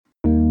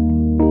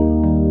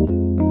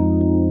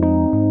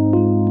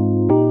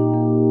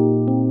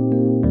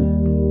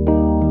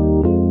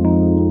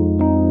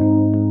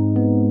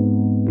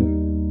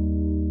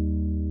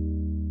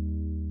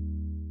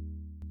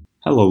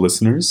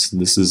listeners.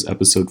 This is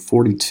episode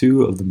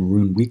 42 of the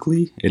Maroon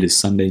Weekly. It is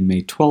Sunday,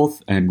 May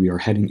 12th, and we are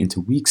heading into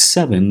week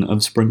 7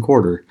 of spring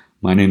quarter.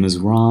 My name is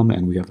Ram,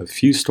 and we have a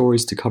few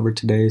stories to cover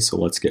today, so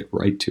let's get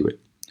right to it.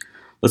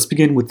 Let's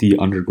begin with the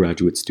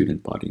undergraduate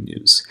student body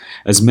news.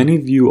 As many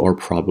of you are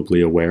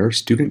probably aware,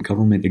 student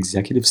government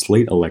executive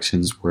slate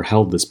elections were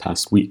held this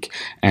past week,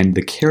 and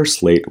the CARE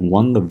slate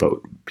won the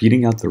vote,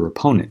 beating out their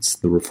opponents,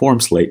 the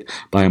reform slate,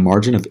 by a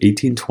margin of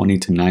 1820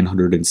 to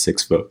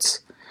 906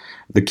 votes.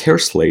 The CARE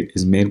slate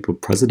is made up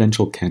of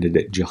presidential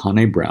candidate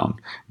Johanne Brown,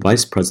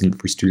 vice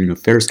president for student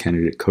affairs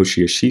candidate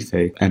Koshia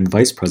Shife, and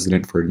vice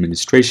president for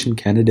administration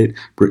candidate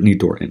Brittany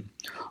Dorton.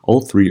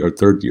 All three are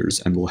third years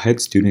and will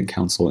head student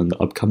council in the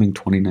upcoming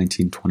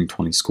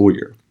 2019-2020 school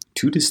year.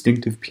 Two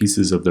distinctive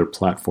pieces of their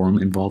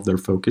platform involve their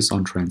focus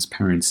on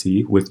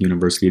transparency with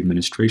university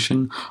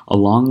administration,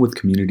 along with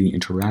community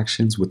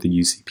interactions with the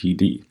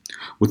UCPD.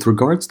 With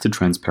regards to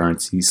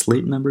transparency,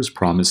 slate members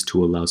promise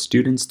to allow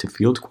students to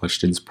field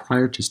questions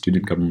prior to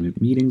student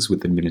government meetings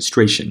with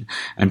administration,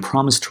 and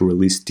promise to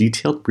release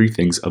detailed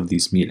briefings of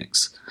these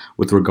meetings.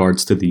 With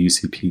regards to the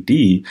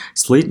UCPD,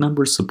 slate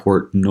members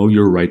support Know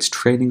Your Rights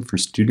training for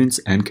students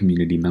and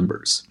community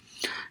members.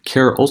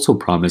 CARE also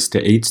promised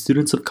to aid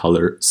students of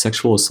color,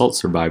 sexual assault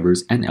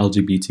survivors, and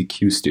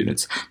LGBTQ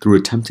students through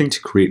attempting to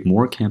create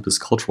more campus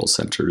cultural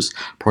centers,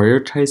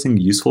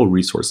 prioritizing useful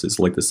resources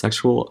like the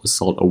Sexual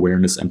Assault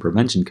Awareness and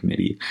Prevention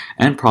Committee,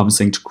 and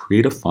promising to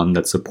create a fund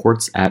that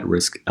supports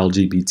at-risk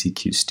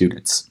LGBTQ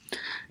students.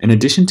 In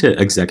addition to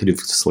executive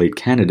slate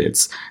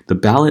candidates, the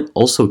ballot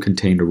also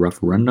contained a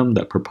referendum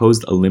that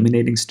proposed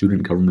eliminating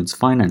Student Government's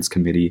Finance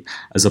Committee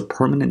as a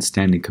permanent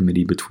standing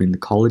committee between the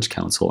College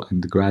Council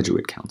and the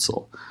Graduate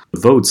Council.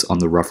 The votes on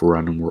the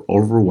referendum were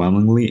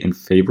overwhelmingly in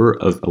favor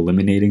of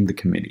eliminating the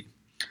committee.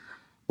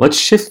 Let's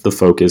shift the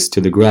focus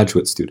to the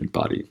graduate student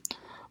body.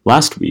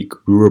 Last week,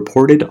 we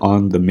reported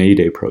on the May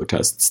Day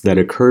protests that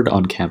occurred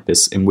on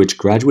campus in which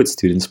graduate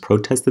students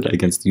protested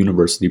against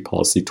university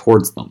policy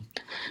towards them.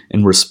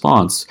 In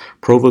response,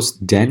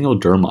 Provost Daniel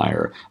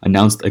Dermeyer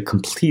announced a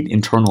complete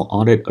internal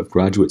audit of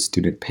graduate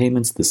student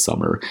payments this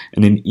summer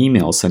in an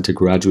email sent to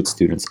graduate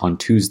students on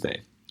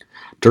Tuesday.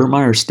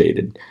 Dermeyer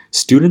stated,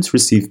 "Students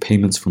receive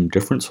payments from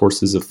different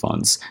sources of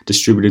funds,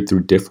 distributed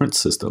through different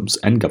systems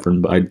and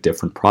governed by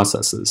different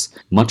processes.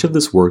 Much of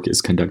this work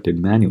is conducted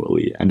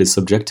manually and is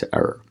subject to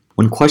error."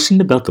 When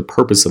questioned about the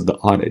purpose of the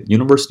audit,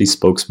 university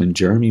spokesman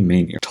Jeremy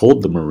Manier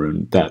told the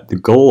Maroon that the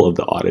goal of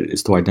the audit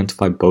is to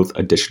identify both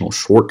additional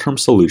short-term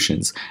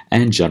solutions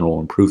and general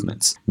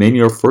improvements.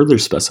 Manier further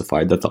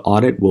specified that the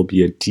audit will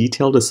be a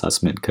detailed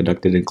assessment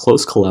conducted in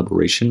close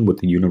collaboration with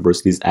the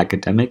university's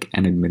academic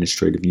and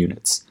administrative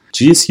units.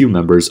 GSU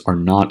members are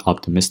not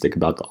optimistic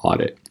about the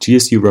audit.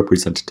 GSU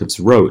representatives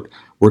wrote,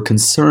 "We're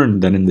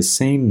concerned that in the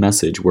same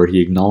message where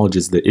he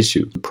acknowledges the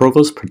issue, the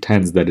provost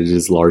pretends that it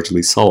is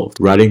largely solved,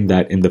 writing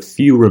that in the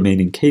few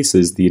remaining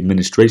cases, the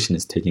administration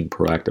is taking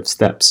proactive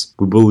steps.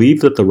 We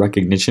believe that the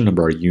recognition of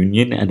our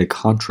union and a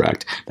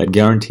contract that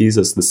guarantees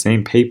us the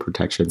same pay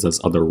protections as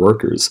other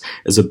workers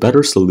is a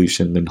better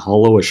solution than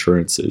hollow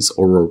assurances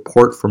or a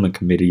report from a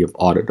committee of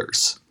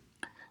auditors."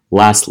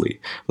 Lastly,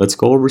 let's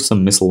go over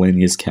some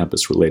miscellaneous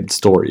campus-related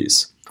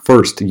stories.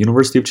 First,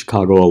 University of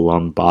Chicago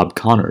alum Bob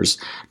Connors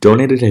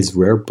donated his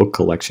rare book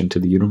collection to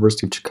the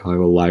University of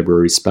Chicago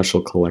Library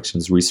Special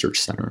Collections Research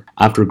Center.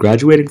 After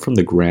graduating from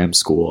the Graham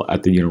School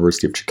at the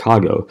University of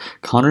Chicago,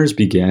 Connors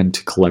began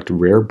to collect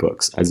rare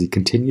books as he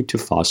continued to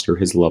foster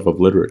his love of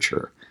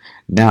literature.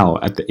 Now,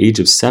 at the age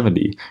of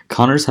 70,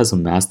 Connors has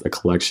amassed a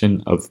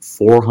collection of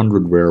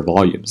 400 rare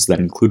volumes that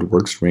include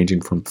works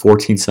ranging from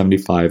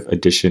 1475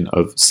 edition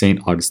of St.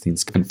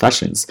 Augustine's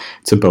Confessions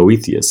to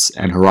Boethius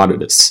and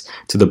Herodotus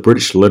to the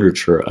British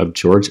literature of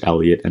George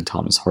Eliot and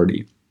Thomas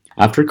Hardy.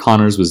 After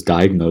Connors was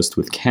diagnosed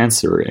with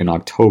cancer in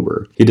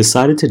October, he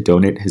decided to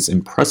donate his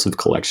impressive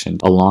collection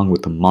along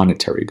with a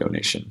monetary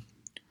donation.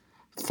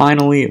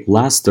 Finally,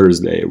 last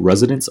Thursday,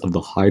 residents of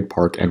the Hyde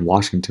Park and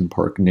Washington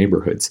Park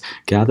neighborhoods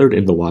gathered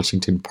in the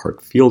Washington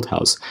Park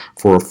Fieldhouse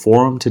for a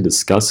forum to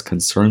discuss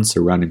concerns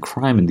surrounding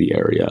crime in the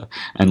area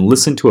and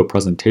listen to a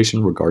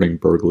presentation regarding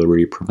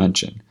burglary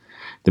prevention.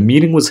 The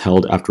meeting was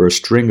held after a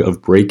string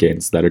of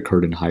break-ins that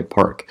occurred in Hyde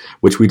Park,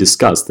 which we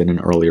discussed in an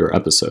earlier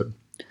episode.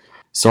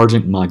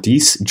 Sergeant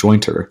Madis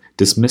Jointer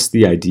dismissed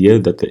the idea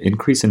that the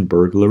increase in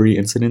burglary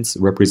incidents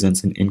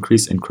represents an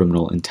increase in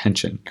criminal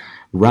intention.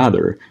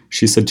 Rather,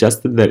 she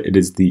suggested that it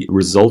is the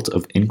result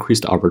of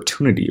increased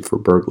opportunity for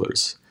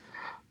burglars.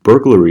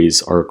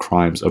 "Burglaries are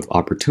crimes of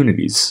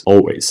opportunities,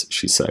 always,"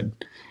 she said.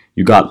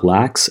 "You got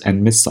lax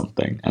and missed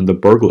something, and the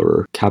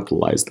burglar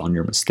capitalized on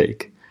your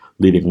mistake.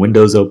 Leaving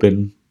windows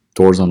open,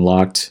 doors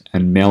unlocked,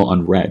 and mail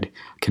unread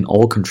can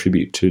all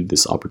contribute to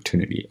this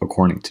opportunity,"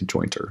 according to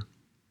Jointer.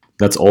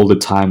 That's all the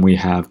time we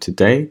have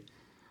today.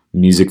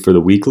 Music for the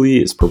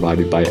weekly is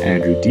provided by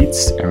Andrew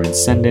Dietz, Aaron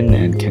Senden,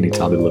 and Kenny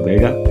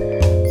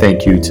Tabe-Lavega.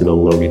 Thank you to the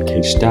Logan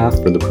Cage staff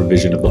for the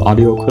provision of the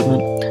audio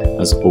equipment.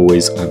 As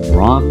always, I'm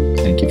Ron.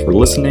 Thank you for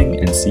listening,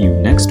 and see you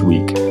next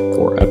week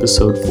for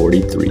episode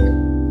 43.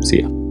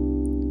 See ya.